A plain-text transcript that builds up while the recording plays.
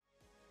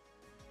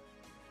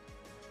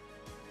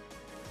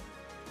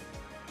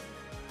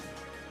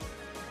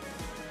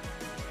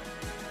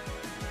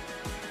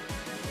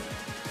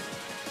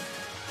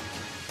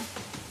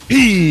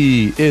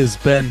He is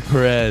Ben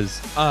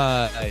Perez.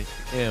 I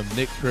am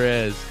Nick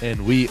Perez,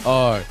 and we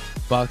are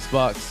Box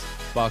Brothers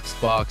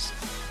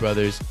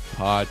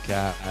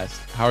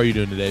Podcast. How are you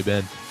doing today,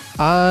 Ben?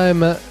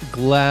 I'm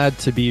glad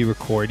to be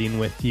recording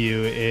with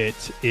you.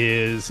 It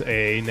is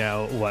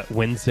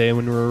Wednesday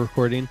when we're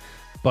recording,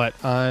 but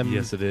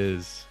Yes, it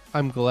is.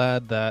 I'm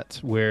glad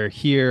that we're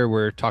here.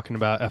 We're talking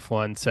about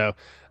F1, so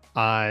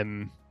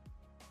I'm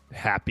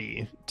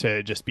happy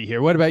to just be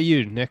here. What about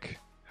you, Nick?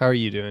 How are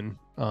you doing?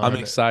 I'm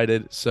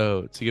excited.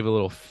 So, to give a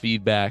little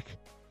feedback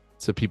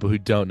to people who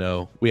don't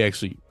know, we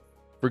actually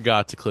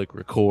forgot to click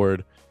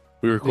record.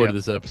 We recorded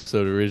this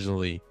episode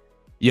originally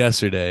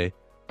yesterday,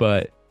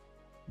 but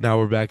now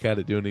we're back at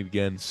it doing it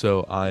again.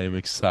 So, I am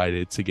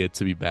excited to get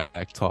to be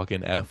back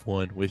talking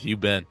F1 with you,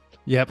 Ben.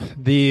 Yep,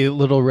 the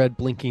little red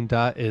blinking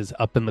dot is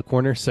up in the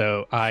corner,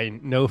 so I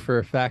know for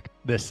a fact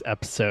this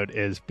episode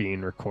is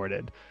being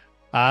recorded.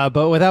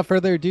 But without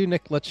further ado,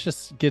 Nick, let's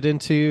just get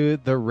into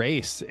the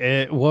race.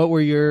 What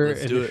were your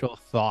initial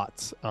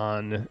thoughts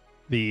on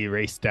the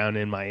race down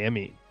in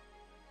Miami?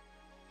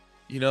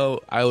 You know,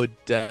 I would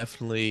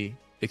definitely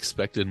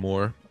expected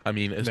more. I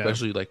mean,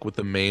 especially like with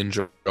the main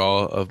draw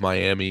of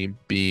Miami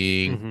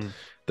being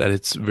that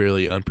it's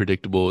really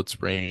unpredictable. It's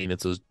rain.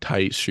 It's a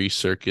tight street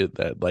circuit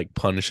that like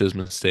punishes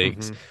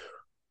mistakes.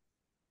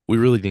 We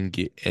really didn't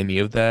get any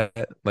of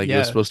that. Like it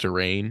was supposed to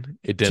rain.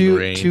 It didn't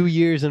rain. 2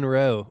 years in a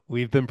row,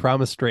 we've been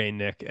promised rain,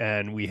 Nick,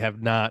 and we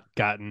have not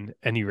gotten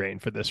any rain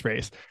for this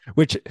race,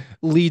 which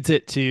leads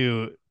it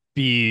to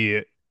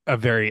be a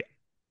very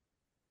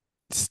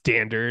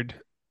standard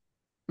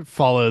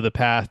follow the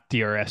path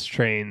DRS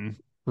train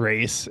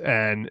race,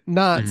 and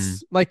not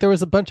like there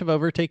was a bunch of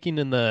overtaking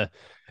in the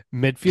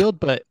midfield,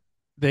 but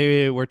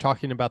they were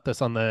talking about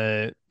this on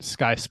the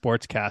Sky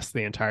Sportscast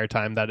the entire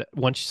time that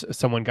once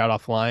someone got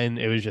offline,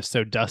 it was just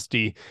so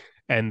dusty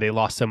and they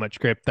lost so much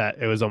grip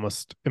that it was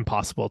almost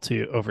impossible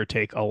to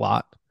overtake a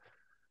lot.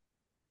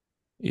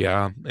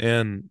 Yeah,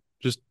 and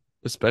just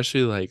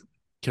especially like,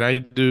 can I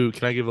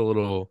give a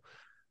little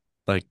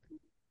like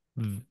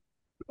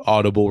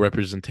audible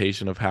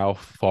representation of how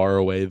far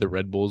away the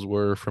Red Bulls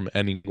were from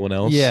anyone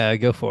else? Yeah,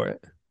 go for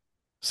it.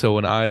 So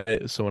when I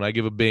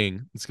give a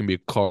bing, it's gonna be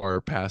a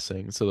car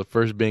passing. So the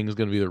first bing is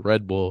gonna be the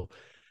Red Bull,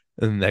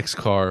 and the next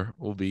car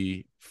will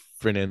be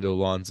Fernando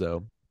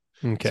Alonso.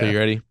 Okay. So you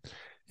ready?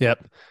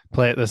 Yep.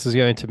 Play it. This is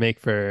going to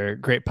make for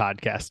great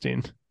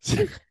podcasting.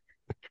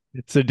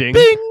 It's a ding.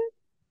 Bing.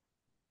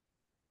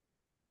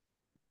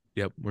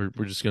 Yep, we're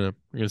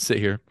gonna sit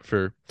here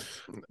for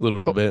a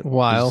little bit.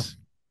 While.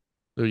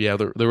 Yeah,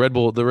 the Red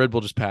Bull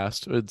just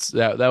passed.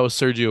 That was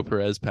Sergio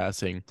Perez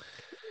passing.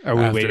 Are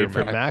we waiting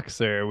for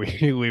Max, or are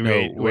we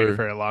waiting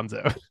for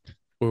Alonso?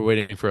 We're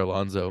waiting for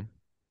Alonso.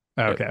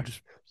 Okay.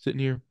 Just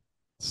sitting here.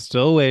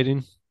 Still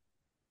waiting.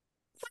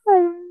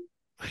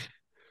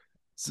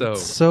 So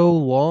it's so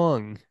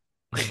long.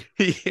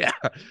 Yeah.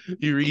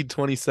 You read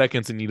 20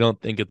 seconds and you don't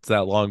think it's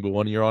that long, but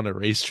when you're on a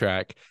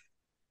racetrack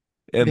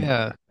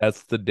and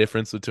that's the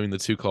difference between the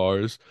two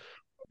cars.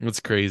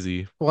 It's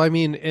crazy. Well, I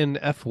mean, in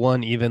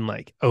F1, even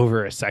like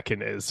over a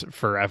second is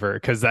forever,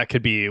 because that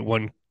could be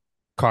one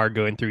car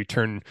going through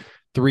turn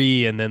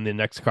 3 and then the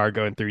next car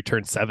going through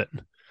turn 7.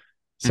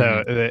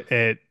 So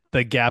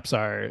the gap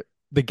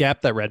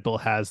that Red Bull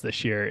has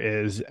this year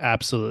is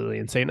absolutely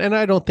insane. And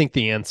I don't think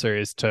the answer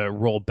is to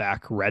roll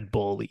back Red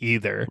Bull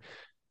either.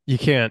 You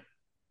can't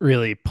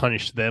really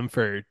punish them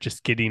for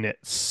just getting it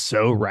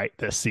so right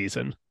this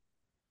season.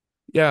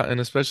 Yeah,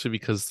 and especially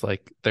because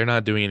like they're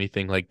not doing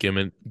anything like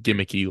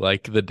gimmicky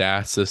like the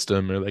DAS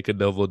system or like a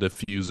double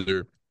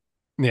diffuser.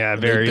 Yeah,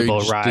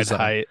 variable ride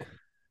height.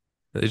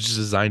 They just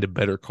designed a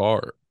better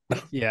car.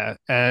 Yeah,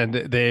 and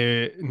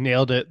they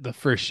nailed it the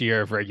first year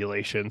of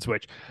regulations,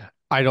 which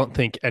I don't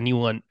think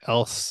anyone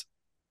else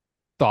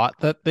thought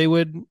that they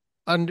would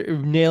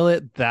nail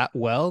it that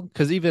well,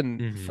 because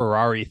even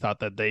Ferrari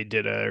thought that they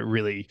did a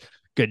really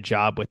good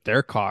job with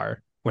their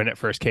car when it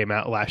first came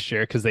out last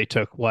year, because they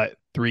took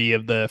 3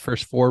 of the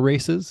first 4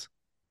 races.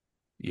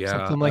 Yeah,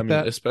 something like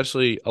that.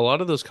 Especially a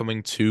lot of those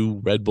coming to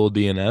Red Bull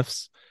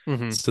DNFs.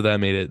 So that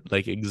made it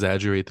like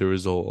exaggerate the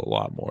result a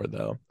lot more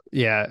though.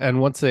 Yeah, and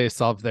once they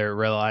solved their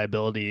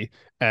reliability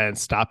and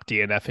stopped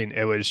DNFing,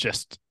 it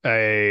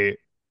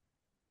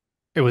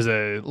was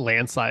a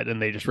landslide,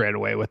 and they just ran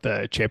away with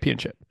the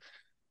championship.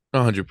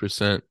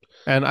 100%.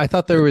 And I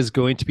thought there was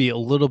going to be a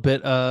little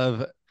bit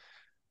of,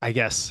 I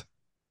guess,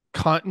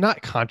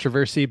 not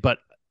controversy, but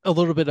a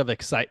little bit of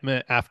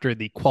excitement after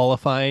the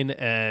qualifying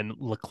and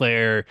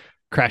Leclerc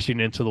crashing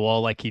into the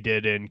wall like he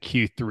did in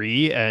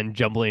Q3 and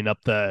jumbling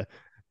up the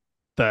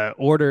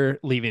order,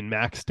 leaving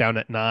Max down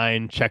at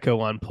 9, Checo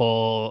on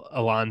pole,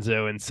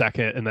 Alonso in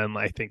second, and then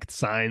I think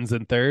Sainz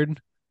in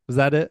third. Was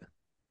that it?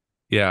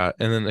 Yeah,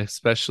 and then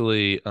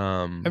especially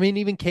I mean,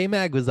 even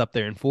K-Mag was up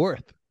there in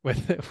fourth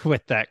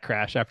with that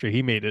crash after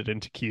he made it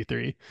into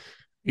Q3.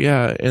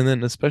 Yeah, and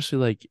then especially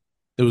like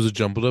it was a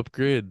jumbled up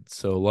grid,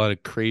 so a lot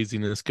of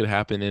craziness could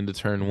happen into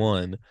turn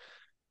 1,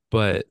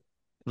 but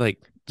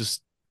like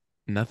just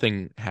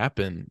nothing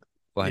happened.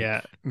 Like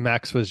yeah,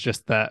 Max was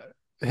just that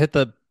hit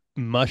the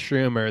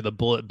mushroom or the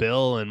bullet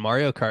bill in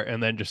Mario Kart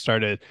and then just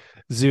started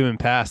zooming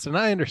past. And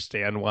I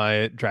understand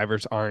why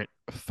drivers aren't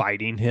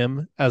fighting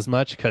him as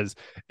much because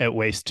it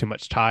wastes too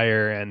much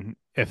tire. And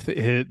if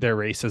their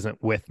race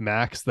isn't with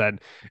Max, then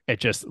it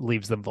just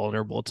leaves them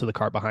vulnerable to the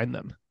car behind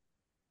them.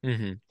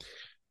 Hmm.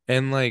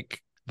 And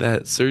like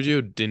that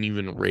Sergio didn't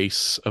even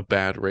race a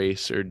bad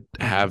race or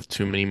Mm-hmm. have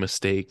too many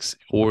mistakes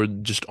or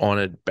just on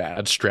a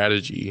bad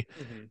strategy.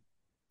 Mm-hmm.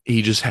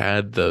 He just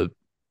had the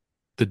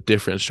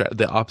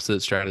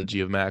opposite strategy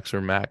of Max,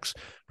 where Max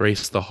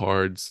raced the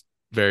hards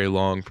very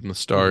long from the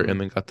start Mm-hmm.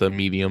 and then got the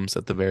mediums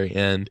at the very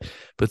end.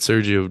 But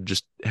Sergio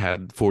just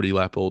had 40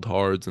 lap old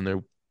hards and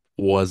there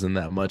wasn't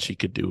that much he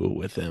could do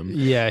with him.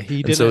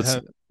 And so it's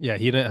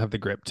He didn't have the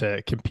grip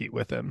to compete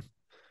with him.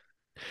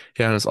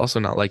 yeah, and it's also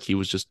not like he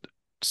was just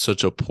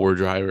such a poor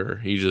driver.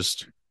 He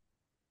just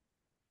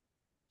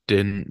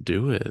didn't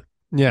do it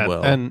Yeah,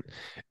 well. and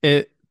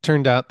it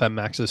turned out that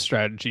Max's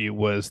strategy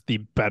was the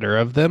better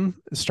of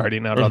them,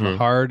 starting out on the Hmm.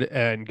 hard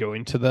and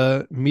going to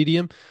the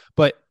medium.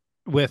 But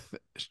with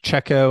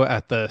Checo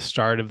at the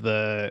start of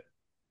the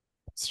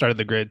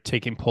grid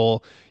taking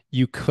pole,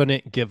 you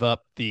couldn't give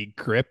up the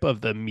grip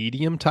of the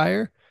medium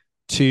tire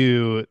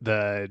to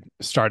the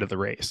start of the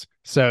race.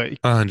 So if he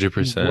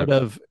would 100%.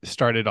 have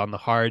started on the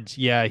hards,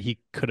 yeah, he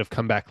could have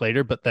come back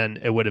later, but then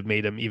it would have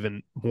made him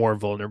even more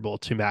vulnerable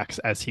to Max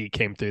as he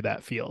came through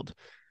that field.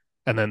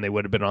 And then they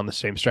would have been on the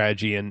same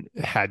strategy and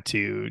had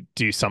to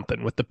do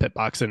something with the pit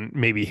box, and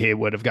maybe he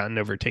would have gotten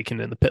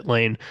overtaken in the pit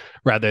lane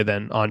rather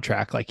than on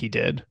track like he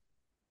did.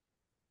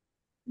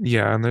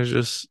 Yeah, and there's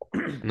just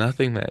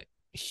nothing that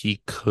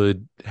he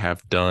could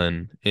have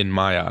done in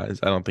my eyes.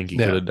 I don't think he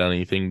could Yeah. have done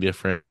anything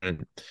different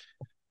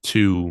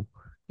to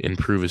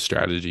improve his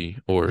strategy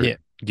or Yeah.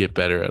 get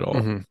better at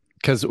all.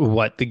 Because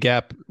what the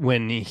gap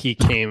when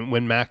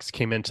Max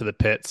came into the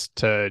pits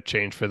to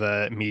change for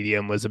the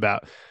medium was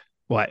about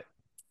what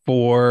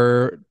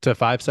 4 to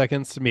 5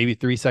 seconds, maybe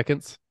 3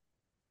 seconds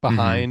Hmm.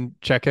 behind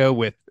Checo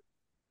with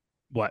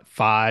what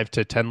 5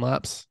 to 10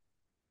 laps,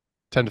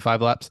 10 to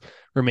 5 laps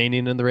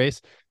remaining in the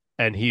race,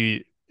 and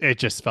it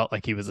just felt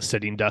like he was a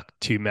sitting duck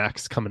to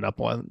Max coming up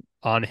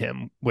on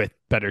him with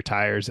better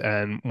tires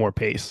and more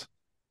pace.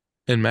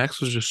 And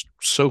Max was just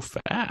so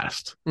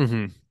fast.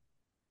 Mm-hmm.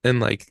 And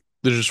like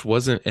there just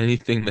wasn't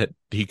anything that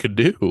he could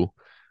do.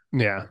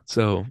 Yeah.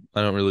 So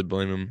I don't really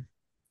blame him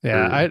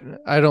Yeah, for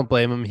I don't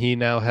blame him. He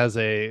now has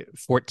a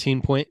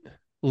 14-point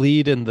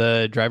lead in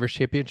the drivers'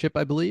 championship,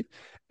 I believe,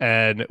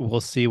 and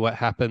we'll see what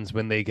happens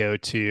when they go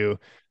to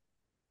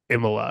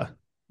Imola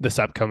this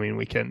upcoming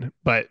weekend.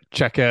 But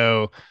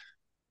Checo,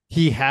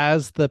 he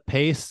has the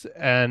pace,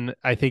 and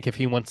I think if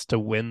he wants to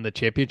win the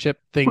championship,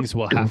 things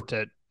will have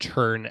to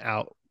turn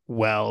out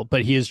well.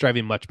 But he is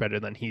driving much better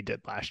than he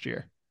did last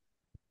year.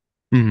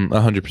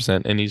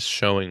 100%. And he's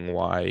showing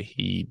why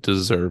he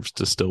deserves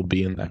to still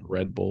be in that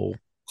Red Bull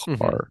Mm-hmm.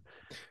 car.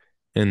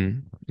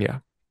 And yeah,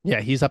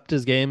 Yeah, he's upped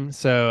his game.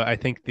 So I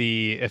think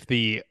the if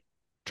the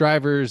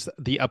drivers,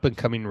 the up and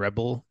coming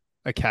Rebel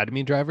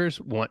Academy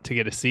drivers want to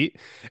get a seat,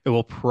 it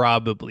will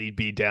probably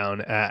be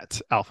down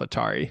at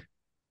AlphaTauri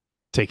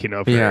taking yeah.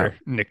 over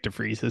Nick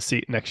DeVries'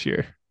 seat next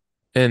year.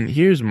 And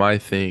here's my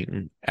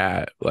thing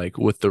at like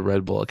with the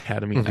Red Bull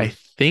Academy. I Mm-hmm.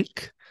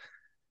 think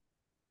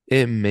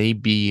it may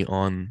be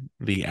on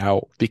the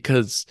out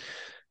because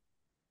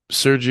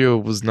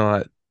Sergio was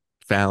not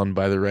found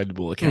by the Red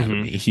Bull Mm-hmm.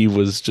 Academy. He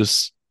was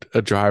just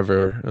a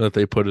driver that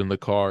they put in the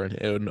car,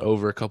 and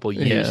over a couple of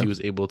years, Yeah. he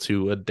was able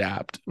to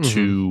adapt Mm-hmm.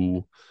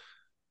 to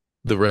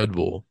the Red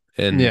Bull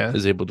and Yeah.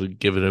 is able to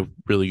give it a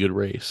really good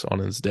race on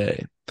his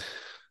day.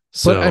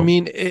 But I So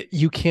mean,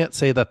 you can't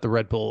say that the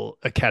Red Bull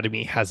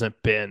Academy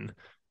hasn't been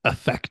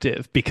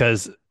effective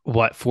because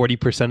what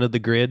 40% of the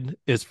grid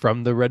is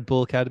from the Red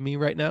Bull Academy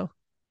right now?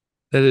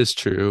 that is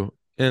true.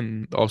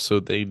 And also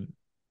they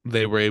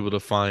were able to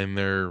find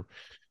their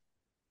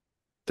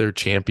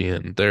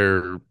champion,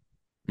 their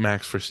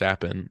Max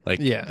Verstappen. Like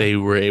Yeah. they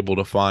were able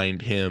to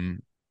find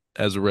him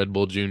as a Red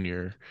Bull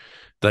Junior.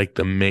 Like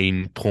the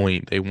main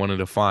point, they wanted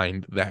to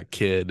find that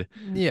kid,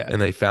 Yeah.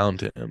 and they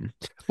found him.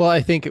 Well,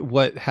 I think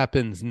what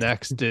happens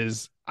next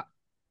is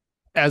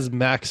as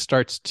Max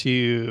starts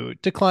to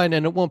decline,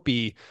 and it won't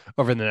be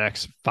over the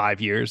next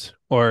 5 years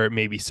or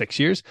maybe 6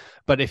 years,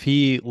 but if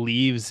he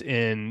leaves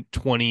in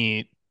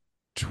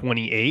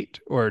 2028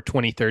 or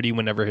 2030,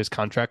 whenever his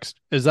contract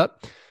is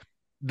up,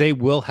 they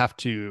will have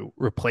to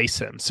replace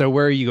him. So,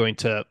 where are you going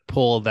to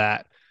pull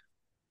that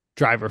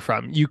driver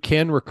from? You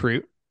can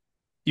recruit,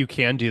 you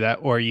can do that,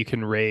 or you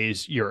can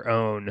raise your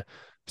own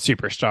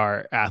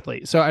superstar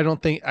athlete. So,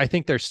 I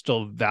think there's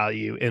still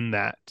value in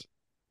that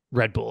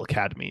Red Bull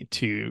Academy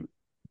to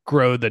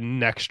grow the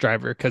next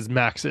driver because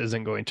Max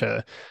isn't going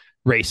to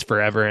race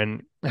forever,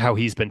 and how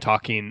he's been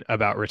talking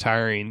about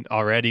retiring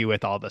already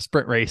with all the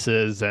sprint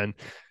races and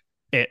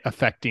it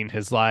affecting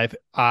his life.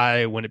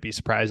 I wouldn't be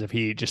surprised if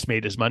he just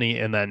made his money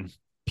and then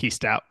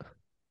pieced out.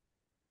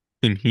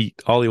 And he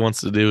all he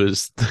wants to do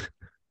is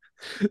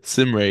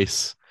sim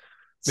race.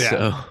 Yeah.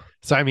 So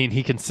So I mean,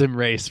 he can sim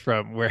race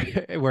from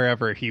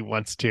wherever he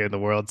wants to in the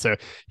world. So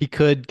he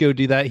could go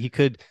do that. He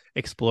could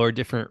explore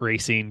different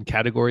racing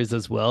categories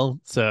as well.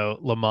 So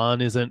Le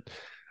Mans isn't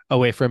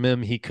away from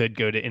him. He could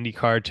go to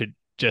IndyCar to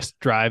just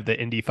drive the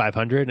Indy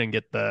 500 and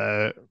get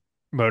the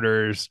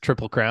motors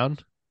triple crown,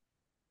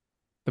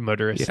 the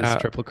motorist's Yeah,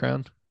 triple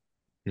crown.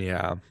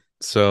 yeah.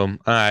 So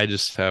I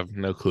just have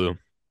no clue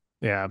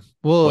Yeah,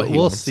 what he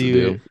we'll wants to see.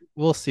 do.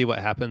 We'll see what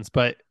happens.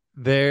 But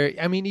there,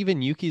 I mean,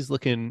 even Yuki's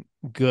looking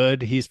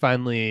good. He's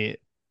finally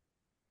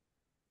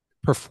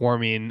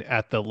performing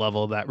at the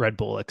level that Red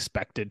Bull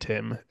expected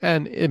him.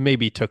 And it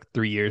maybe took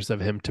 3 years of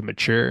him to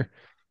mature,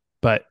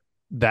 but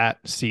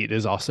that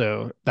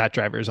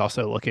driver is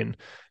also looking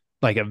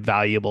like a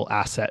valuable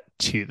asset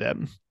to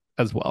them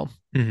as well.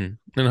 And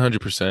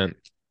 100%.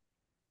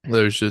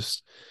 There's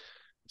just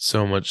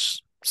so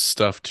much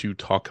stuff to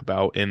talk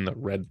about in the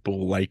Red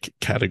Bull like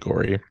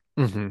category.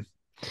 Mm-hmm.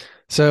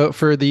 So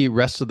for the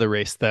rest of the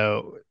race,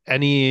 though,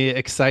 any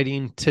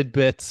exciting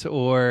tidbits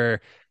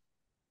or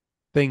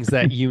things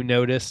that you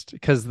noticed?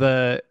 Because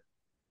there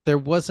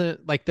was a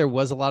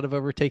lot of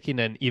overtaking,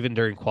 and even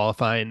during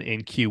qualifying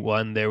in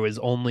Q1 there was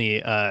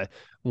only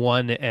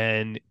 1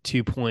 and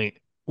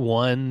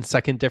 2.1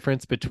 second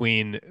difference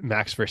between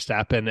Max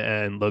Verstappen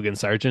and Logan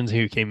Sargent,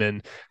 who came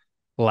in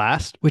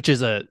last, which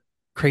is a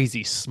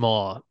crazy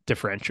small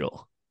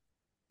differential.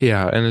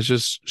 Yeah, and it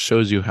just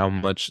shows you how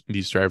much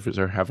these drivers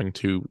are having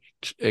to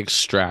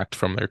extract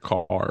from their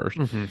car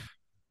Mm-hmm.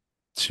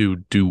 to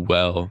do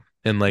well,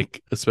 and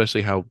like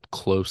especially how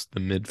close the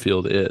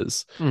midfield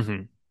is.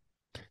 Mm-hmm.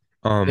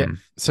 Yeah.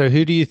 Um, So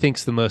who do you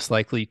think's the most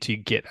likely to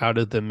get out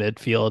of the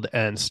midfield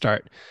and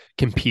start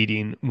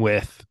competing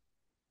with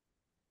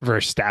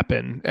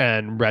Verstappen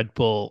and Red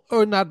Bull,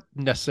 or not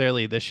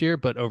necessarily this year,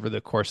 but over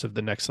the course of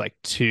the next like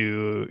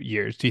 2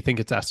 years? Do you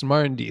think it's Aston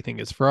Martin? Do you think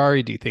it's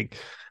Ferrari? Do you think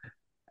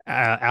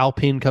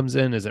Alpine comes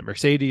in? Is it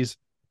Mercedes?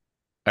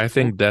 I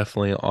think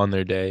definitely on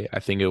their day, I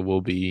think it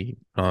will be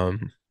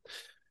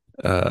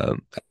uh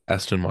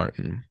Aston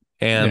Martin.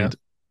 Yeah. And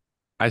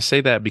I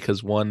say that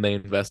because one, they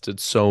invested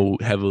so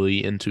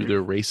heavily into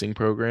their racing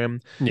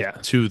program. Yeah.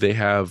 Two, they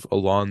have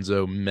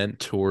Alonso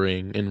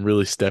mentoring and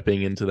really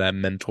stepping into that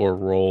mentor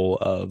role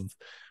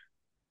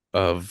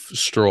of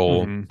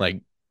Stroll, Hmm.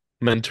 like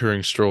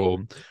mentoring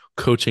Stroll,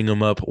 coaching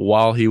him up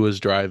while he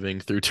was driving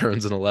through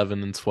turns in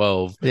 11 and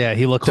 12, Yeah.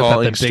 He looked up at the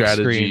calling big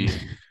screen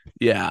strategy.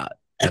 Yeah.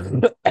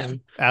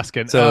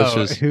 asking, So it's "Oh,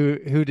 just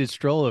who did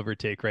Stroll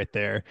overtake right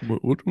there?"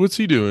 what's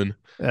he doing?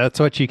 That's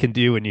what you can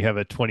do when you have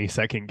a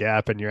 20-second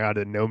gap and you're out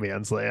in no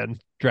man's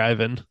land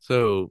driving.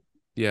 So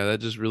yeah, that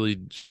just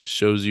really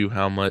shows you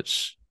how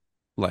much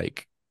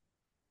like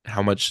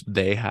how much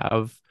they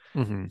have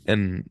Hmm.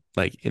 and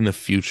like in the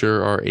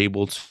future are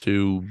able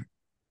to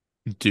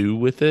do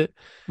with it,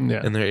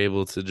 Yeah. and they're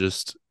able to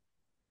just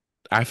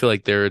I feel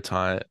like they're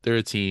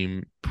a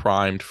team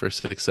primed for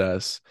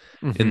success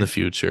in Hmm. the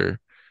future.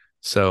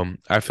 So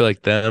I feel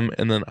like them,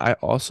 and then I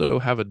also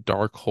have a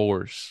dark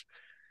horse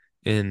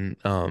in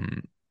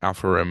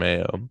Alfa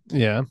Romeo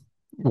Yeah.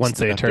 Once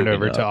they turn stepping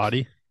over to up.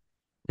 Audi.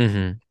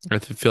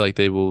 Feel like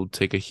they will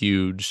take a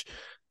huge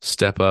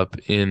step up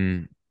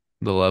in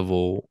the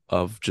level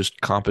of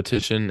just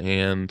competition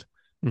and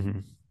Hmm.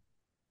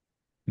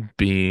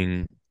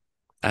 being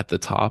at the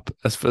top,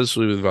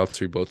 especially with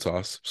Valtteri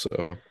Bottas. So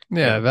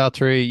Yeah, yeah.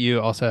 Valtteri,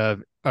 you also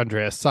have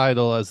Andreas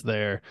Seidel as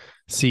their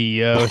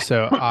CEO,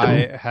 so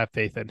I have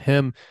faith in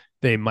him.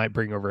 They might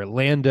bring over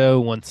Lando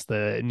once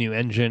the new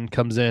engine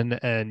comes in,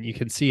 and you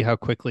can see how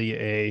quickly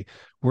a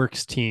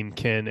works team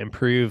can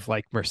improve,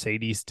 like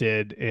Mercedes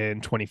did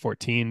in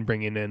 2014,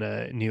 bringing in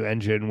a new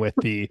engine with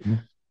the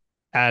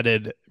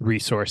added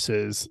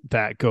resources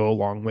that go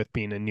along with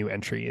being a new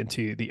entry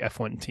into the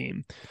F1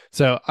 team.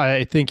 So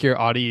I think your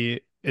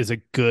Audi is a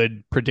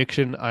good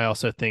prediction. I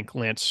also think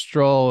Lance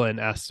Stroll and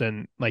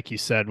Aston, like you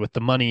said, with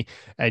the money.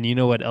 And you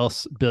know what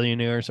else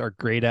billionaires are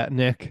great at,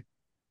 Nick?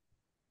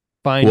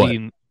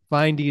 What?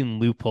 Finding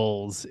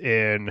loopholes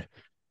in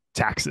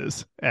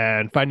taxes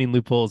and finding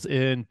loopholes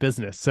in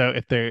business. So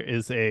if there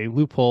is a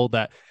loophole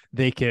that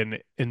they can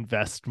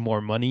invest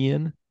more money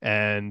in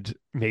and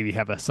maybe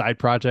have a side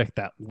project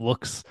that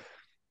looks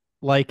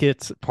like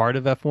it's part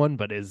of F1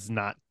 but is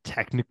not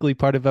technically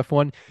part of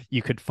F1,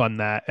 you could fund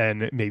that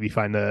and maybe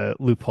find a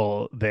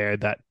loophole there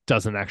that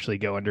doesn't actually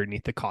go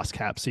underneath the cost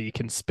cap so you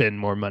can spend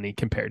more money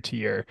compared to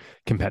your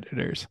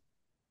competitors.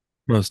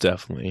 Most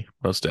definitely.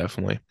 Most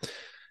definitely.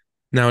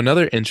 Now,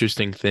 another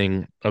interesting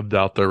thing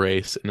about the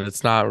race, and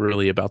it's not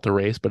really about the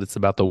race, but it's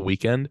about the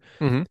weekend,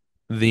 Mm-hmm.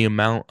 the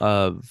amount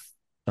of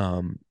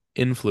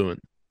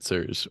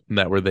influencers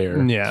that were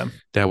there Yeah.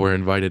 that were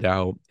invited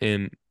out,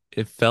 and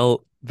it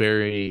felt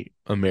very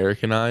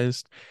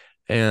Americanized.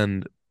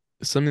 And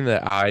something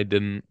that I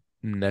didn't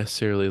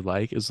necessarily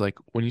like is like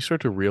when you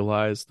start to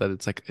realize that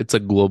it's a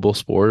global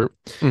sport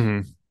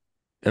Mm-hmm.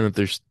 and that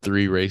there's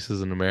three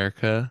races in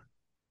America.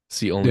 It's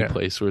the only Yeah.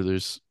 place where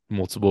there's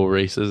multiple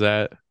races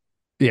at.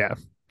 Yeah.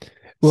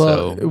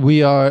 Well, So,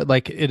 we are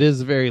like it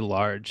is very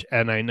large,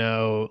 and I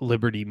know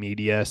Liberty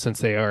Media, since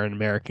they are an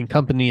American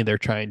company, they're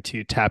trying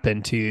to tap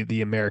into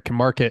the American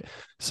market.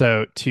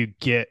 So to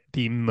get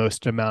the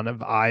most amount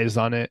of eyes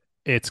on it,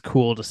 it's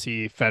cool to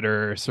see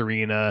Federer,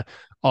 Serena,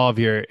 all of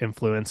your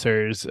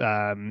influencers.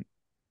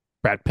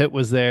 Brad Pitt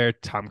was there,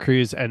 Tom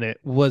Cruise, and it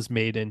was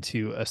made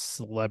into a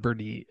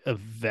celebrity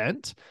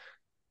event.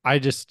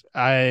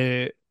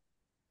 I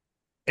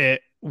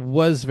it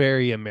was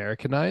very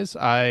Americanized.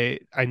 I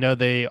know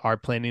they are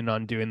planning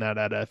on doing that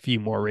at a few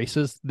more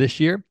races this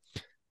year.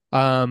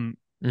 Um,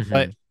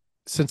 but hmm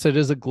since it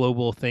is a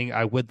global thing,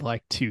 I would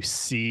like to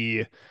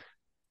see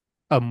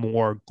a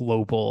more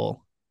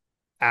global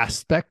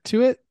aspect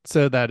to it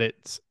so that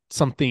it's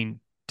something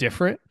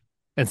different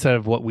instead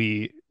of what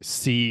we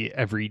see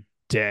every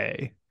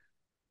day.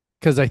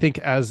 Because I think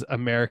as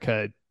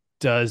America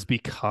does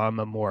become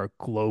a more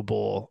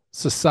global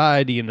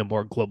society and a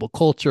more global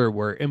culture,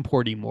 we're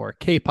importing more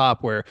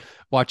K-pop, we're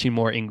watching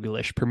more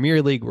English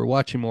Premier League, we're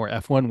watching more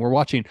F1, we're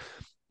watching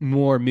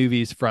more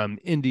movies from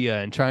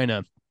India and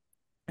China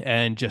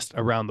and just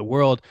around the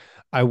world.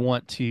 I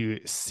want to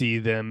see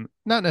them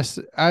not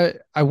necessarily.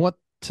 I want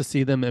to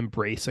see them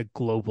embrace a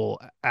global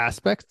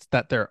aspect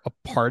that they're a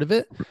part of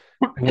it,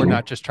 and we're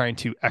not just trying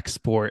to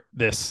export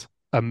this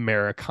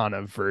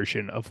Americana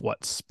version of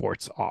what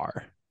sports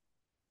are.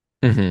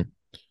 hmm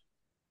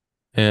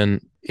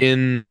And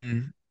in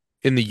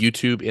the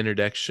YouTube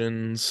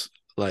introductions,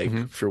 like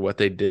Mm-hmm. for what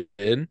they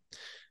did.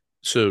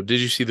 So,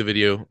 did you see the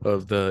video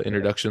of the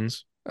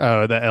introductions?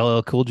 Oh, the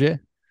LL Cool J.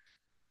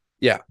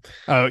 Yeah.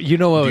 Oh, you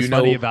know what Do was you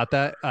funny know? about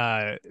that?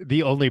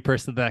 The only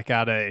person that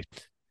got a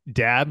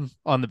dab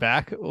on the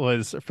back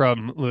was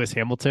from Lewis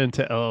Hamilton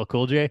to LL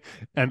Cool J,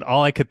 and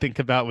all I could think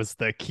about was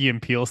the Key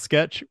and Peele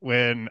sketch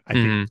when I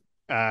think hmm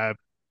uh,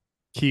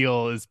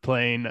 Keel is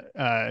playing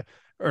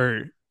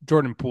or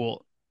Jordan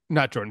Poole,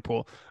 not Jordan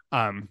Poole,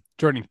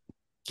 Jordan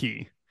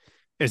Key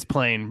is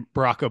playing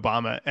Barack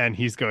Obama, and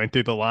he's going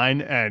through the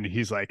line, and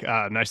he's like,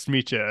 nice to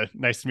meet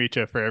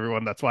you" for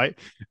everyone that's white,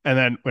 and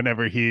then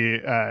whenever he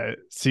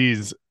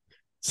sees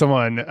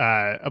someone,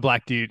 a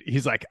black dude,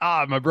 he's like,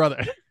 my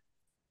brother.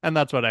 And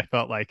that's what I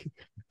felt like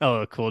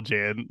LL Cool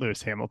J and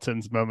Lewis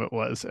Hamilton's moment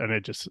was. And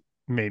it just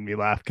made me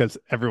laugh because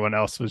everyone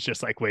else was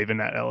just like waving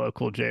at LL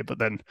Cool J. But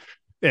then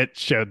it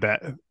showed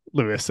that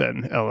Lewis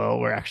and LL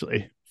were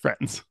actually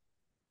friends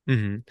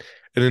hmm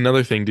And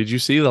another thing, did you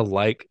see the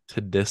like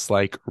to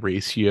dislike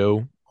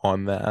ratio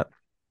on that?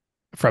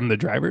 from the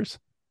drivers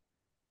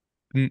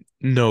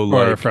No,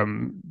 or like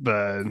from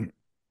the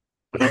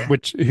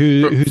which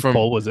whose from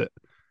poll was it?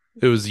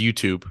 it was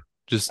YouTube.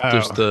 Just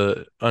Oh,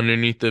 the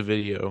underneath the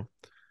video.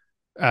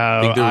 I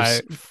oh, think there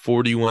I was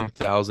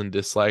 41,000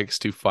 dislikes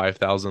to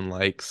 5,000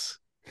 likes.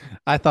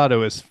 I thought it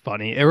was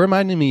funny. It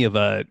reminded me of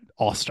a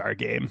all-star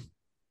game,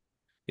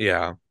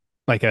 Yeah.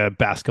 like a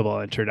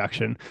basketball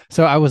introduction.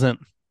 So I wasn't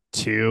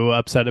too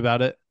upset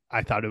about it.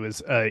 I thought it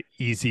was a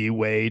easy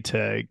way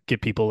to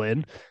get people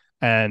in,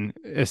 and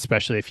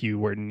especially if you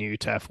were new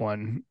to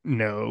F1,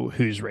 know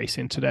who's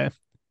racing today.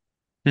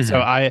 So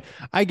hmm I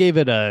gave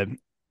it a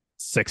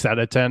 6 out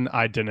of 10.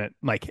 I didn't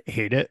like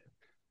hate it,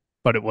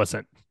 but it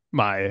wasn't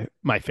my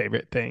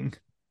favorite thing.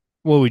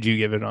 What would you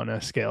give it on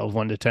a scale of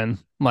 1 to 10,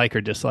 like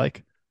or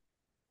dislike?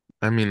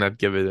 I mean, I'd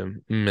give it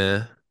a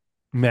meh.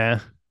 Meh.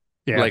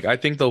 Yeah. Like I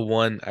think the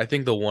one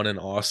in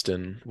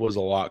Austin was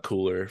a lot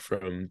cooler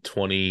from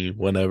 20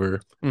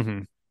 whenever.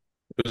 hmm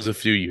It was a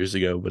few years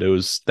ago, but it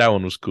was that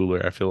one was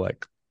cooler, I feel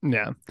like.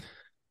 Yeah.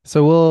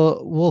 So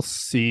we'll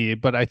see,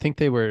 but I think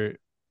they were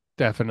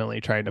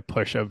definitely trying to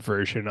push a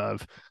version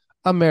of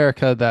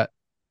America that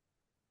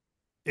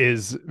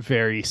is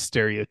very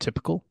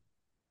stereotypical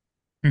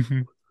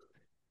hmm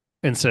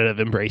instead of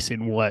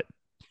embracing what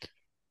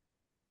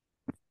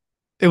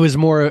it was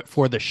more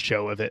for the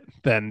show of it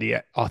than the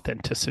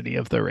authenticity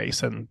of the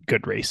race and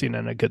good racing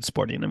and a good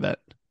sporting event.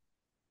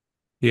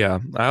 Yeah,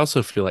 I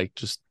also feel like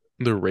just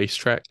the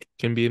racetrack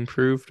can be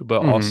improved,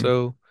 but hmm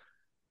also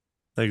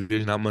like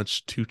there's not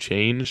much to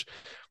change.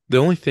 The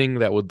only thing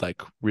that would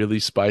like really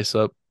spice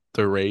up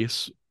the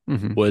race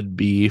hmm would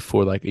be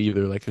for like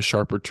either like a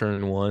sharper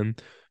turn one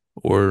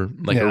or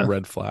like a Yeah.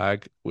 red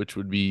flag, which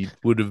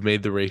would have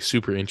made the race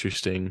super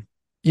interesting.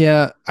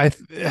 Yeah,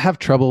 have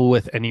trouble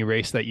with any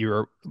race that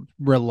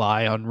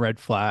rely on red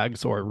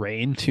flags or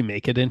rain to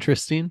make it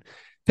interesting.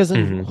 Because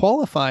in hmm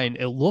qualifying,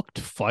 it looked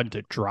fun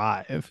to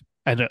drive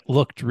and it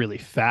looked really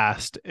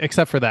fast,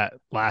 except for that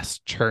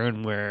last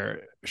turn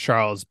where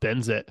Charles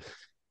bends it.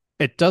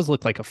 It does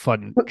look like a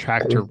fun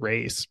track to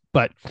race,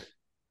 but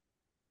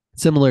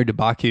similar to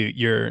Baku,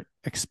 you're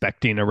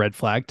expecting a red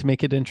flag to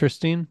make it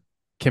interesting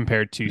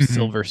compared to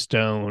hmm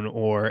Silverstone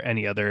or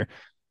any other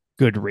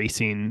good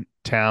racing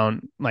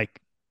town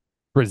like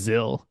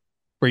Brazil,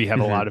 where you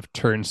have a hmm lot of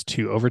turns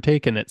to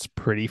overtake and it's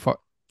pretty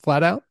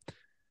flat out,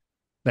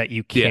 that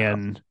you Yeah.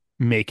 can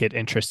make it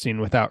interesting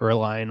without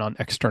relying on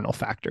external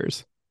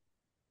factors.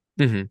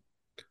 hmm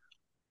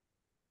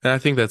And I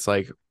think that's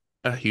like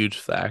a huge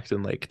fact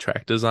in like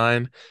track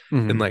design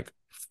and Mm-hmm. like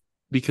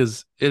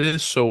because it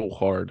is so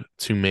hard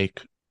to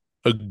make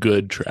a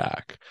good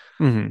track,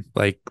 Hmm.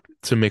 like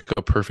to make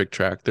a perfect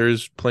track.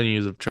 There's plenty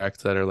of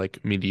tracks that are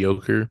like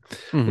mediocre.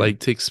 Hmm. Like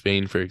take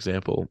Spain for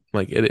example.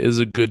 Like it is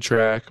a good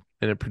track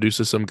and it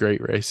produces some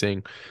great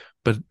racing,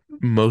 but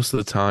most of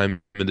the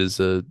time it is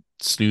a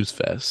snooze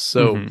fest.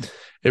 So Hmm.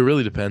 it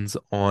really depends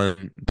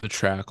on the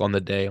track, on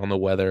the day, on the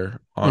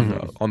weather, Hmm.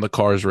 on the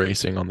cars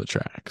racing on the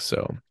track.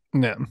 So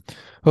Yeah.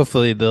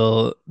 Hopefully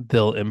they'll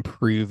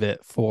improve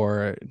it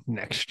for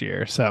next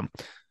year. So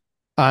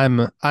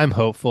I'm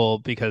hopeful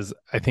because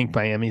I think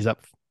Miami's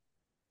up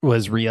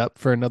was re-up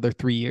for another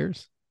 3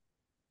 years.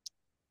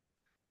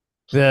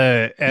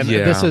 The and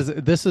yeah.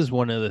 this is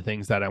one of the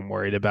things that I'm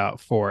worried about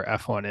for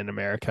F1 in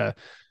America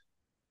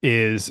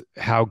is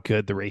how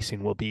good the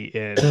racing will be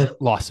in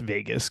Las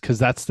Vegas because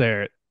that's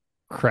their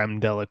creme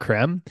de la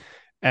creme.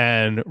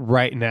 And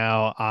right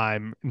now,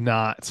 I'm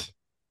not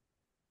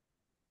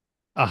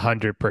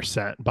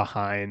 100%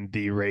 behind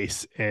the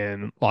race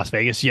in Las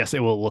Vegas. Yes, it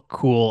will look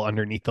cool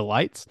underneath the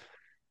lights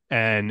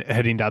and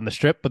heading down the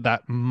strip, but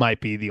that might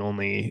be the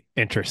only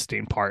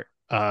interesting part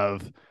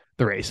of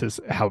the race is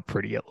how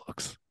pretty it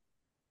looks.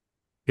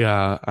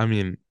 Yeah, I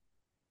mean,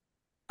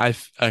 I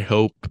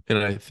hope and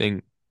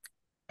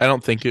I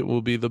don't think it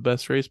will be the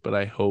best race, but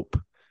I hope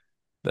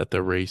that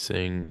the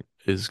racing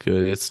is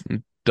good.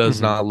 It does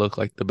Hmm. not look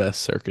like the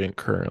best circuit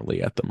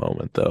currently at the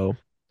moment, though.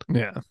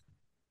 Yeah.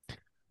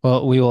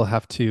 Well, we will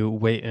have to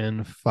wait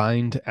and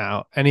find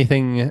out.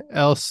 Anything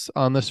else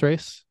on this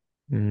race?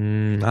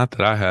 Not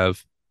that I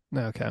have.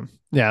 Okay.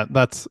 Yeah,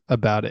 that's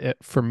about it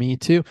for me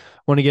too.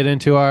 Want to get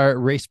into our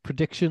race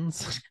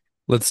predictions?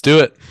 Let's do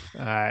it.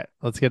 All right,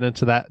 let's get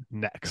into that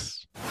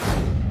next.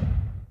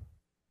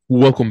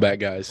 Welcome back,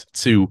 guys,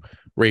 to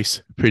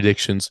race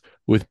predictions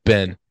with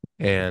Ben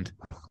and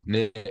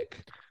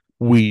Nick.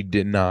 We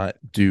did not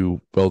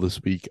do well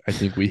this week. I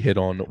think we hit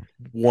on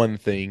one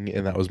thing,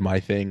 and that was my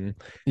thing.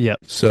 Yep.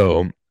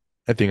 So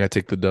I think I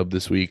take the dub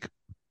this week.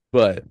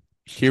 But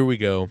here we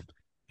go.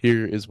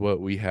 Here is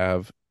what we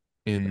have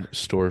in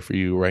store for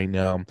you right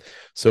now.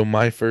 So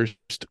my first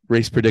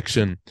race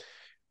prediction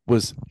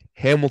was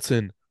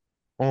Hamilton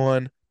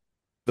on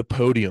the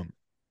podium.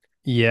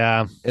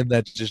 Yeah. And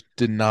that just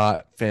did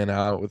not fan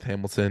out with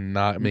Hamilton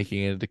not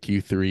making it to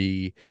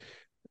Q3,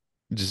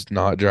 just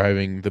not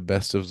driving the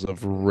best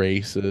of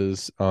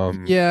races.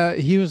 Yeah,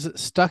 he was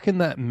stuck in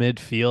that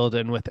midfield,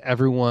 and with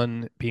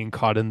everyone being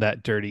caught in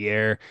that dirty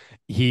air,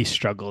 he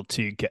struggled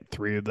to get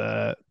through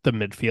the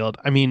midfield.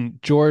 I mean,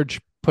 George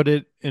put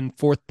it in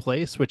fourth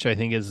place, which I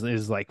think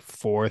is like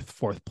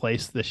fourth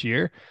place this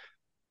year.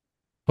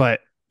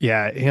 But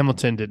yeah,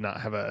 Hamilton did not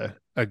have a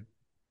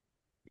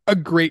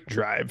great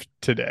drive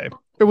today.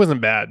 It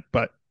wasn't bad,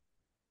 but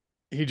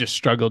he just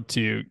struggled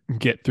to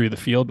get through the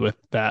field with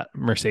that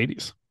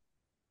Mercedes.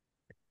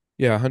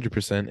 Yeah,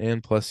 100%.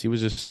 And plus he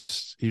was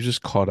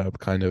just caught up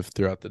kind of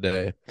throughout the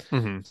day.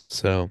 Hmm.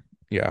 So,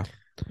 yeah.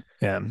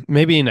 Yeah,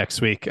 maybe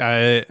next week.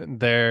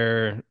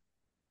 Their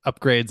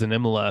upgrades in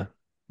Imola.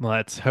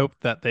 Let's hope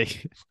that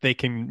they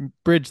can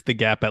bridge the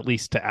gap at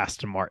least to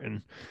Aston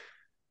Martin.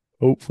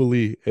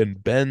 Hopefully.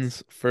 And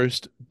Ben's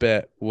first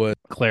bet was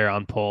Claire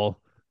on pole.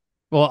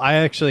 Well, I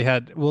actually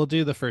had. We'll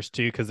do the first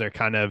two because they're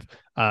kind of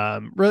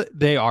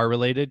they are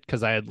related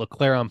because I had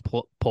Leclerc on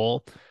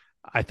pole.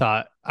 I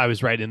thought I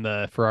was right in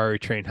the Ferrari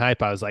train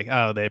hype. I was like,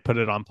 oh, they put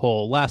it on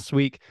pole last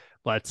week.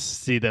 Let's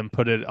see them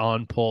put it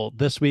on pole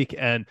this week.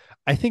 And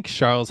I think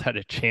Charles had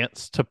a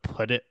chance to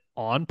put it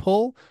on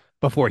pole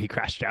before he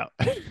crashed out.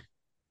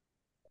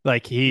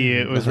 Like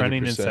he was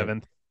running in 100%.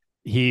 seventh.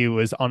 He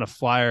was on a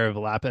flyer of a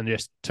lap and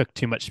just took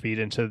too much speed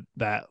into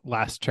that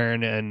last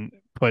turn and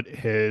put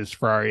his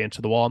Ferrari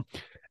into the wall.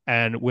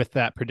 And with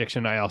that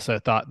prediction, I also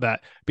thought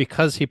that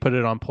because he put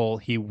it on pole,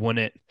 he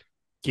wouldn't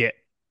get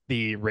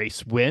the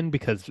race win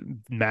because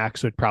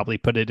Max would probably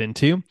put it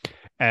into.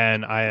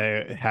 And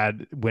I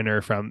had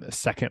winner from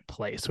second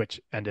place, which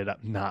ended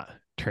up not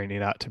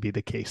turning out to be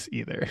the case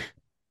either.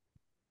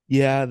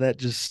 Yeah, that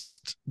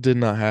just did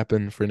not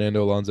happen.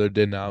 Fernando Alonso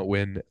did not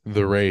win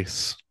the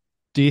race.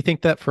 Do you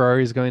think that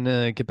Ferrari is going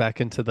to get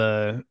back into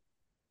the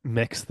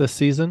mix this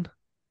season?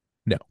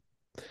 No.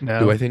 Do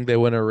No, I think they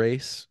win a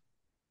race?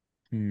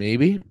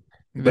 Maybe,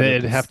 but it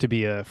it'd have was to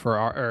be a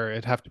Ferrari, or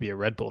it'd have to be a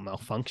Red Bull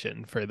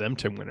malfunction for them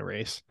to win a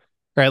race,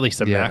 or at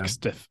least a yeah, Max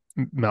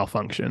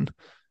malfunction.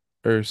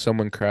 or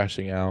someone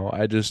crashing out.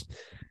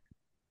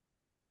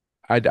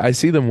 I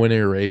see them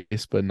winning a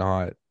race, but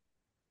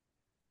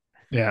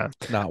Yeah,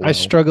 not I well.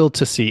 struggle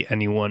to see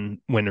anyone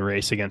win a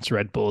race against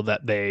Red Bull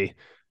that they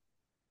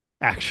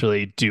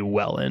actually do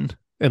well in,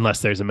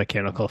 unless there's a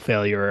mechanical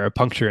failure or a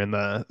puncture in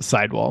the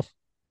sidewall.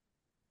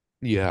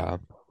 Yeah.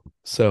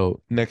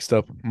 So next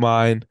up,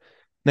 mine.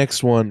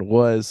 Next one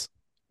was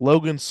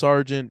Logan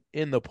Sargent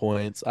in the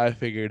points. I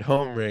figured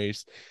home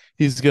race,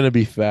 he's gonna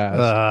be fast,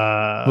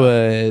 Uh,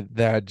 but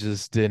that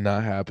just did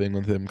not happen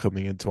with him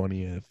coming in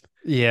 20th.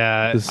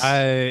 yeah, I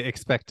This,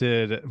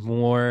 expected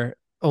more.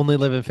 Only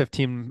living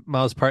 15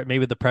 miles apart,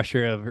 maybe the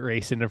pressure of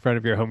racing in front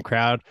of your home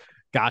crowd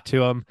got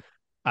to him.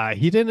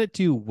 He didn't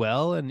do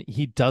well, and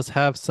he does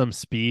have some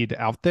speed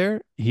out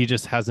there. He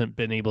just hasn't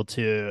been able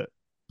to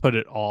put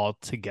it all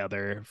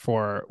together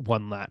for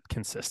one lap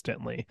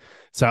consistently.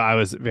 So I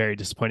was very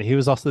disappointed. He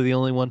was also the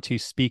only one to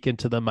speak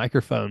into the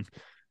microphone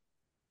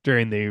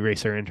during the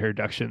racer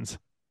introductions,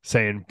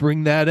 saying,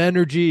 "Bring that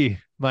energy,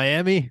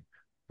 Miami,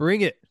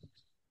 bring it."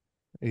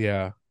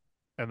 Yeah,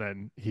 And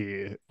then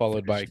he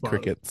followed by finished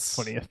crickets.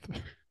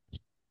 20th.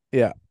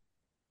 Yeah.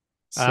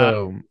 Uh,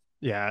 So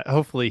yeah,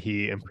 hopefully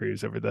he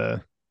improves over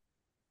the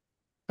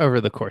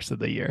course of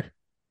the year.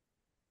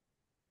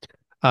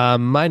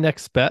 My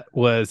next bet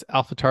was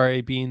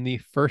AlphaTauri being the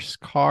first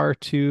car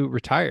to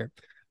retire.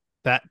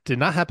 That did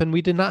not happen.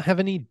 We did not have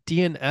any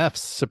DNFs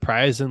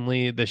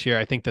surprisingly this year.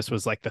 I think this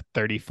was like the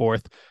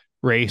 34th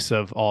race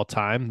of all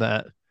time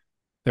that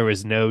there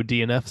was no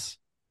DNFs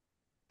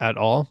at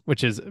all,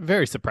 which is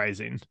very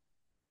surprising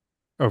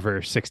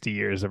over 60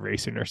 years of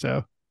racing or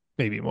so,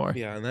 maybe more.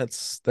 yeah, and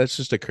that's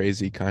just a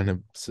crazy kind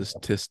of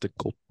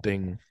statistical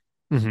thing.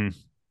 Mm-hmm.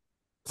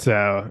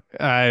 So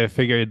I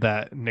figured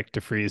that Nick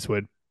DeFries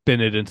would pin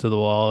it into the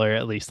wall or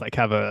at least like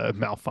have a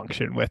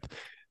malfunction with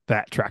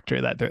that tractor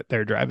that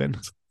they're driving.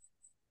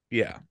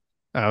 Yeah.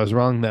 I was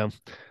wrong though.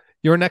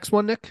 Your next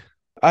one, Nick?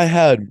 I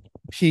had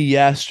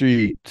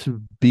Piastri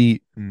to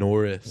beat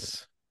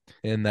Norris,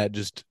 and that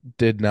just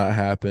did not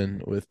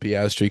happen with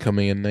Piastri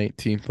coming in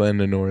 19th,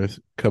 Lando Norris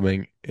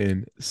coming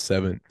in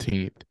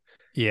 17th.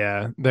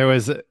 Yeah, they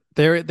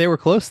were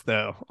close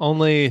though.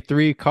 Only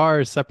three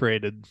cars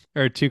separated,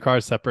 or two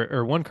cars separate,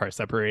 or one car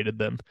separated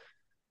them.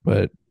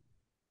 But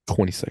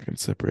 20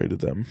 seconds separated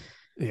them.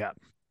 Yeah,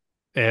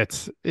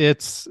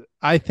 it's.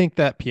 I think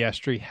that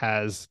Piastri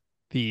has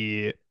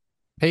the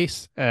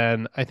pace,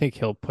 and I think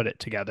he'll put it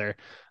together.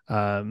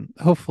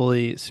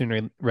 Hopefully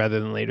sooner rather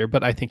than later.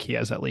 But I think he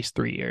has at least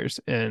 3 years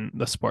in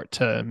the sport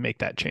to make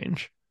that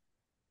change.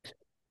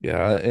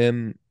 Yeah,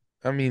 and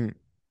I mean,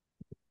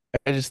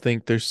 I just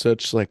think there's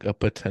such like a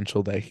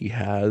potential that he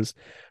has,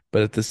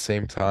 but at the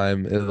same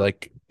time,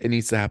 it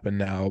needs to happen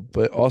now.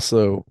 But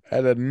also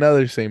at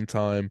another same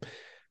time,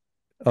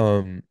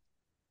 um,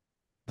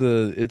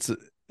 the it's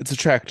a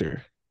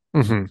tractor.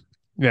 Mm-hmm.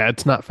 Yeah,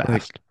 it's not Like,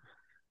 fast.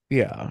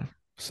 yeah.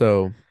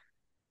 So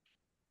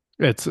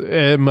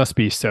It must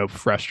be so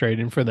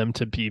frustrating for them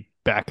to be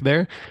back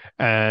there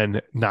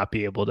and not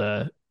be able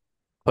to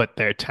put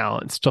their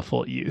talents to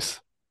full use.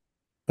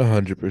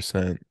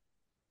 100%.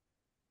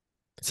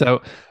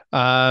 So,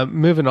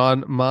 moving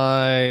on,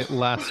 my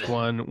last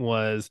one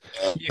was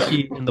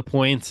Yuki in the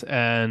points,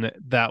 and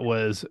that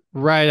was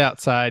right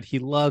outside. He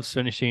loves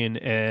finishing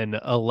in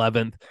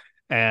 11th,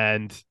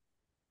 and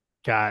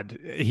God,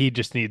 he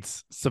just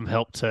needs some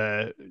help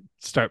to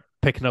start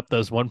picking up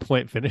those 1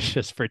 point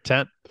finishes for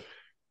 10th.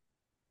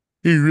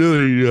 He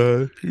really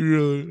does. He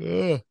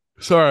really.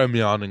 Sorry, I'm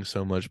yawning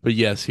so much, but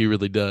yes, he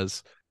really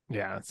does.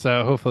 Yeah,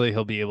 so hopefully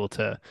he'll be able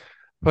to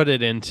put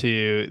it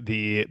into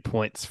the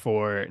points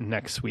for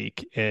next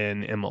week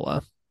in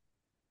Imola.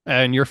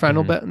 And your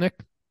final Mhm. bet, Nick?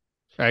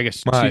 I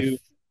guess My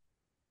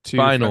two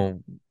final.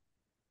 final,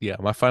 yeah,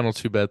 my final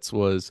two bets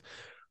was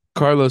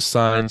Carlos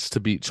Sainz to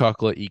beat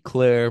Chocolate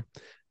Eclair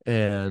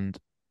and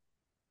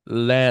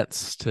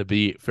Lance to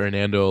beat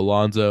Fernando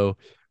Alonso.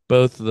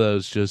 Both of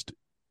those just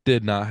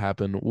did not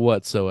happen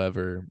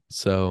whatsoever.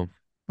 So,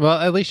 Well,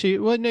 at least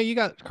no, you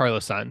got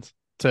Carlos Sainz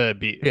to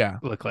beat yeah.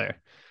 Leclerc.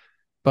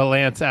 But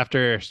Lance,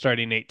 after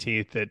starting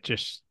 18th, it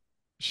just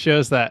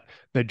shows that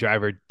the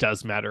driver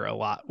does matter a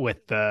lot with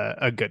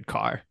a good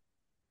car.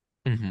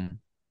 Hmm.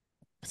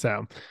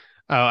 So,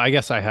 oh, I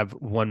guess I have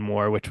one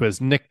more, which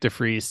was Nick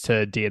DeFries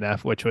to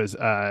DNF, which was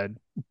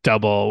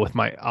double with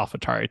my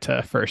AlphaTauri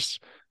to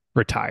first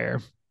retire.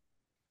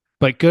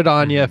 But good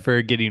on you Hmm.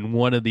 for getting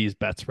one of these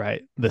bets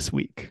right this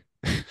week.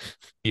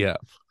 Yeah.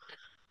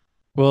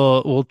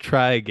 We'll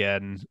try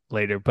again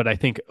later, but I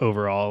think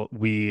overall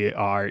we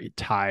are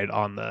tied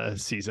on the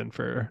season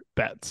for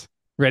bets.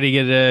 Ready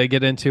to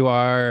get into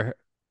our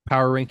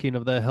power ranking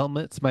of the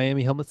helmets,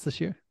 Miami helmets this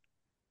year?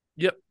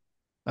 Yep.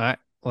 All right,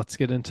 let's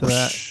get into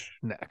that Whoosh.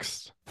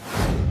 next.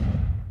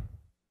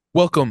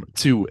 Welcome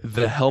to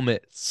the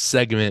helmet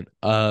segment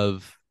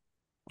of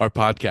our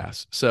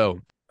podcast.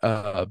 So,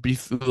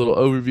 brief little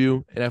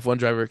overview: an F1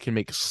 driver can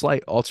make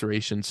slight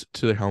alterations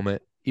to their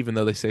helmet, even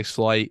though they say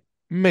slight,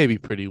 maybe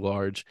pretty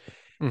large.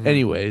 Mm-hmm.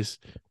 Anyways,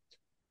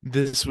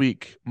 this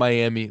week,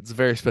 Miami, it's a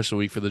very special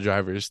week for the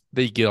drivers.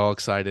 They get all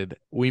excited.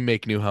 We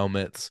make new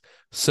helmets.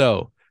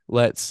 So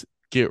let's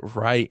get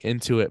right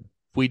into it.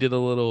 We did a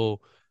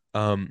little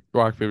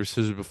rock, paper,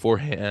 scissors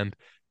beforehand.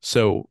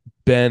 So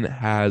Ben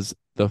has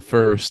the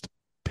first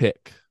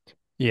pick.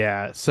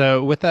 Yeah.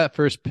 So with that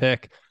first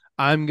pick,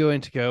 I'm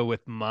going to go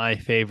with my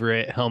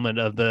favorite helmet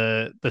of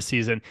the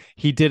season.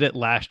 He did it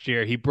last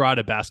year. He brought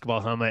a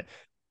basketball helmet.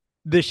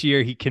 This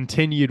year he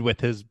continued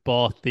with his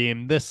ball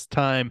theme. This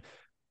time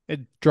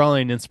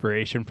drawing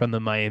inspiration from the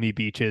Miami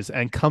beaches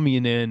and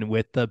coming in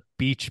with the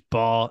beach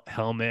ball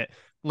helmet.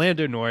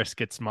 Lando Norris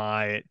gets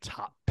my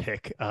top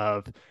pick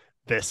of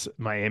this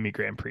Miami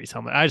Grand Prix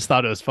helmet. I just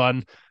thought it was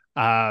fun.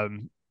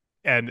 Um,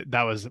 and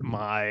that was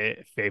my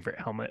favorite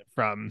helmet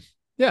from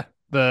yeah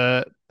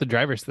the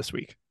drivers this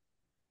week.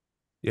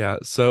 Yeah,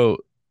 so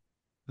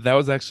that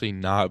was actually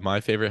not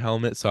my favorite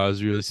helmet, so I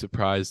was really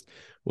surprised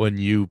when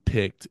you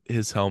picked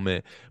his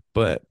helmet.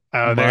 But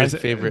Oh, my there's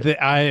favorite,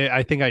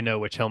 I think I know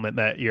which helmet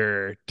that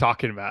you're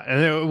talking about, and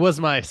it was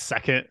my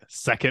second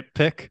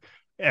pick,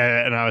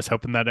 and I was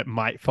hoping that it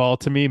might fall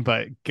to me.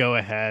 But go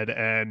ahead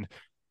and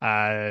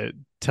uh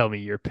tell me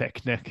your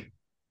pick, Nick.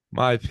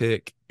 my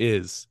pick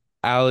is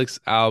Alex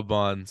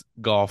Albon's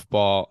golf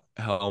ball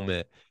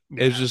helmet.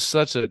 It's Yeah, just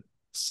such a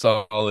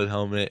solid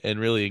helmet and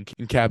really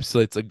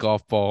encapsulates a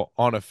golf ball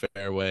on a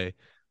fairway.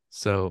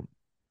 So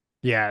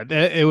yeah,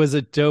 it was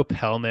a dope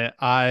helmet.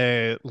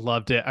 I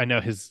loved it. I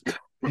know his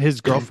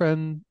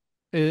girlfriend,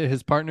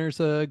 his partner's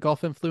a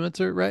golf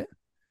influencer, right?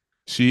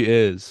 she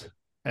is.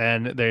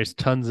 And there's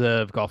tons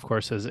of golf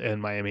courses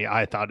in Miami.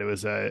 I thought it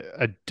was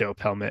a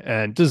dope helmet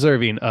and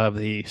deserving of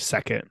the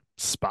second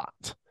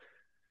spot.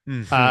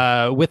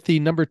 Hmm. With the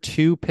number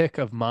two pick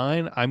of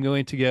mine, I'm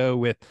going to go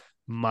with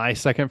my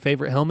second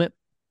favorite helmet,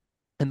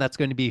 and that's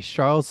going to be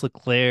Charles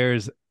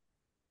Leclerc's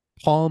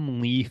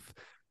palm leaf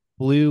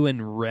blue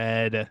and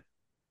red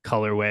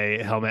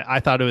colorway helmet. I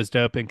thought it was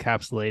dope,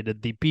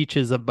 encapsulated the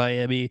beaches of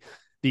Miami,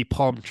 the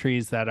palm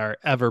trees that are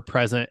ever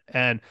present,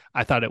 and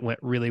I thought it went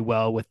really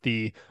well with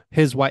the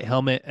his white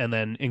helmet and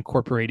then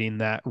incorporating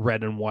that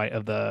red and white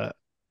of the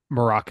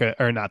Morocco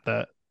or not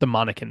the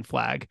Monacan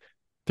flag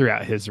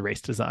throughout his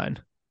race design.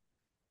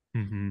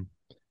 Hmm.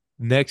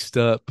 Next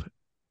up,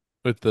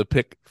 with the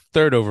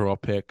third overall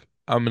pick,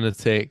 I'm gonna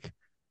take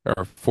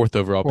or fourth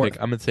overall pick. Fourth.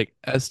 I'm gonna take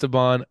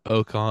Esteban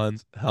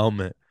Ocon's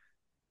helmet.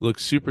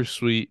 Looks super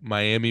sweet,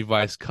 Miami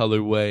Vice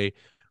colorway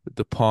with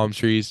the palm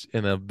trees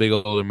and a big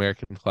old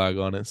American flag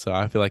on it. So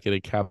I feel like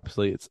it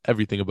encapsulates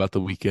everything about the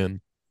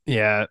weekend.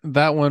 Yeah,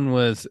 that one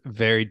was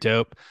very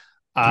dope.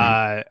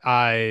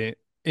 I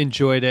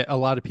enjoyed it. A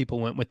lot of people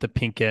went with the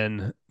pink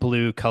and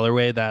blue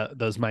colorway, that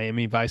those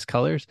Miami Vice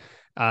colors.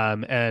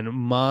 And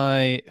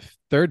my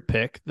third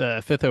pick,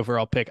 the fifth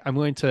overall pick, I'm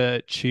going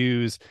to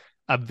choose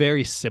a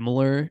very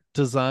similar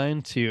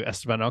design to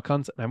Esteban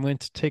Ocon's, and I'm going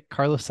to take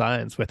Carlos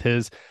Sainz with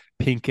his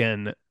pink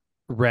and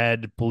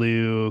red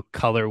blue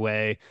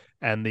colorway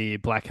and the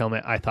black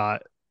helmet. I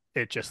thought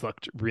it just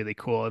looked really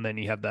cool. And then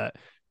you have that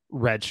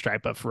red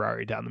stripe of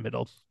Ferrari down the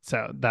middle.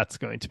 So that's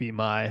going to be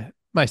my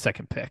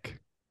second pick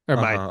or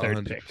my Uh-huh,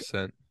 third pick.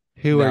 100%.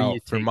 Who are Now you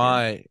for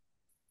taking?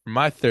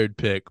 my third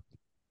pick,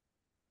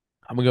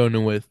 I'm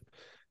going with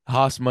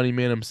Haas money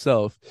man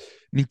himself,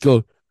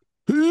 Nico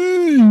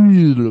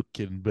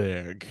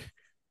Hülkenberg,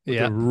 with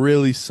Yeah. a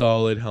really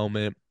solid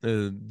helmet,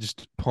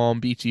 just Palm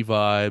Beachy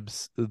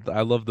vibes.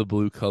 I love the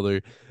blue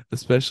color,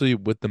 especially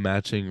with the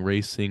matching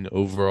racing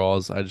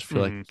overalls. I just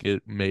feel like Hmm.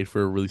 it made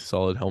for a really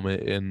solid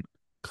helmet and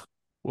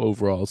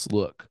overalls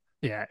look.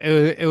 Yeah,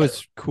 it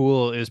was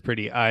cool. It was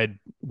pretty. I'd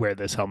wear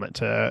this helmet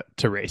to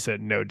race it,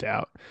 no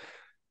doubt.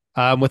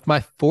 With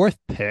my fourth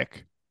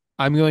pick,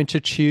 I'm going to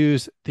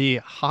choose the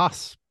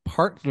Haas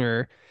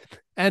partner,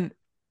 and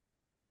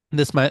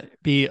this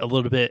might be a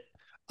little bit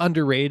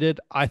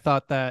underrated. I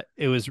thought that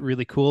it was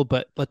really cool,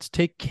 but let's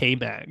take K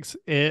Mags.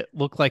 It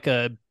looked like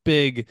a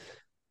big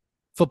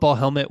football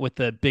helmet with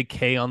the big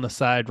K on the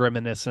side,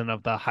 reminiscent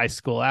of the high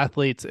school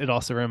athletes. It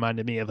also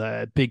reminded me of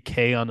a big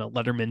K on a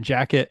Letterman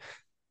jacket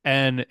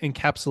and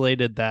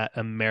encapsulated that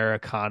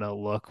Americana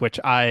look, which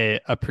I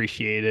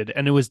appreciated.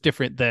 And it was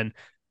different than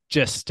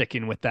just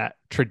sticking with that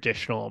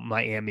traditional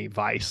Miami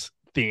Vice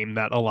theme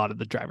that a lot of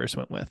the drivers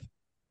went with.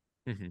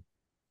 Mhm.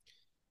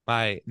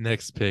 My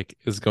next pick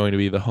is going to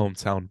be the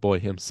hometown boy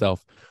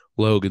himself,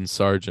 Logan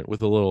Sargent,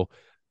 with a little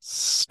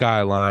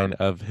skyline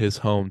of his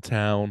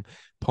hometown,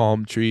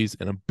 palm trees,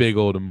 and a big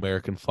old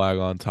American flag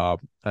on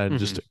top. And Mm-hmm.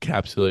 just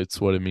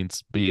encapsulates what it means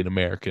to be an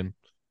American.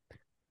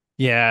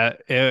 Yeah,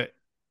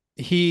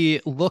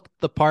 he looked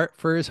the part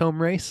for his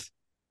home race.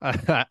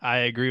 I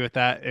agree with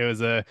that. It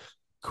was a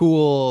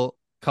cool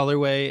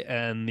colorway,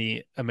 and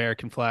the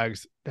American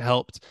flags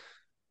helped.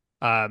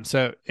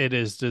 So it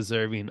is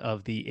deserving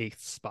of the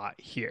eighth spot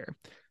here.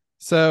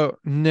 So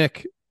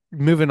Nick,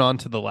 moving on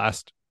to the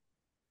last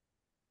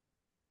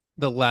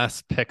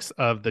picks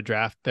of the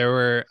draft, there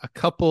were a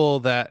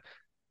couple that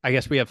I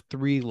guess we have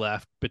three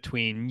left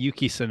between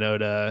Yuki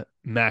Tsunoda,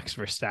 Max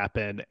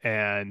Verstappen,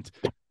 and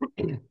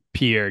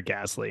Pierre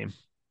Gasly.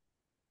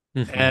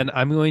 Hmm. And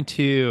I'm going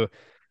to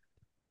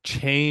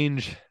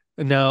change.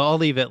 No, I'll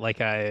leave it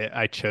like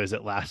I chose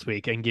it last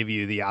week and give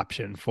you the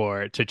option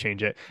for to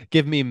change it.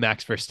 Give me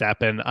Max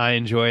Verstappen. I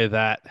enjoy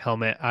that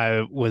helmet.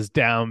 I was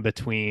down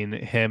between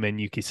him and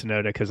Yuki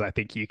Tsunoda because I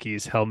think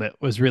Yuki's helmet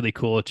was really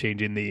cool,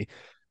 changing the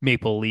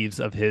maple leaves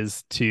of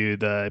his to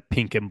the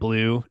pink and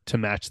blue to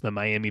match the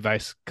Miami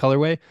Vice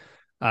colorway.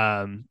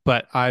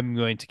 But I'm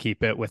going to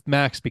keep it with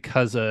Max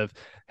because of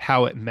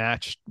how it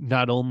matched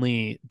not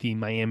only the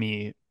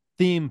Miami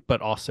theme,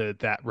 but also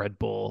that Red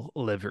Bull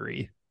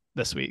livery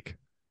this week.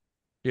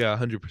 Yeah,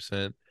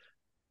 100%.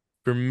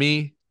 For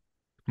me,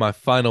 my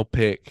final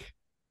pick,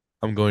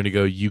 I'm going to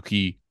go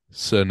Yuki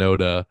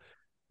Tsunoda.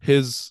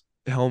 His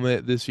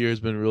helmet this year has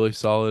been really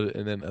solid,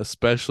 and then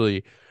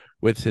especially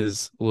with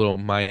his little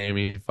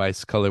Miami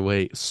Vice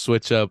colorway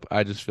switch up,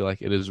 I just feel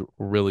like it is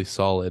really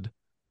solid.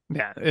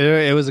 Yeah,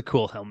 it was a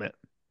cool helmet,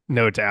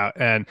 no doubt.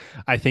 And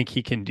I think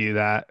he can do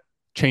that,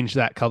 change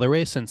that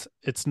colorway since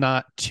it's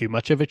not too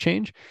much of a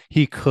change.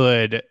 He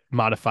could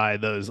modify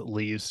those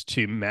leaves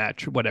to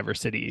match whatever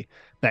city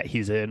that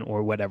he's in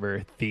or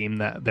whatever theme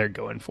that they're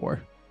going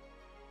for.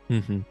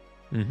 Mm-hmm.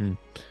 Mm-hmm.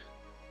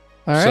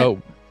 All right.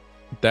 So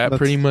that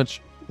pretty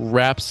much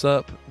wraps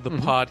up the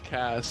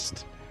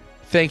podcast.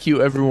 Thank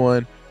you,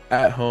 everyone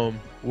at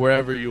home,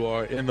 wherever you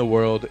are in the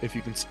world. If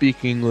you can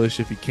speak English,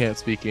 if you can't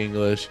speak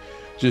English,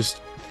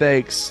 just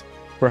thanks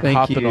for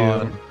hopping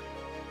on.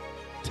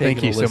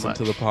 Thank you so much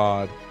to the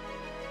pod.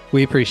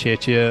 We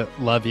appreciate you,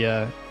 love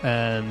you,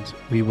 and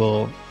we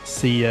will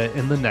see you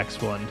in the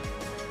next one.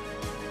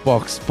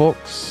 Box,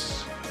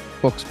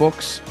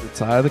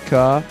 it's out of the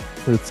car.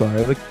 It's out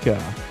of the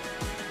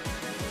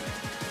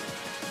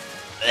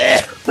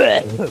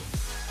car.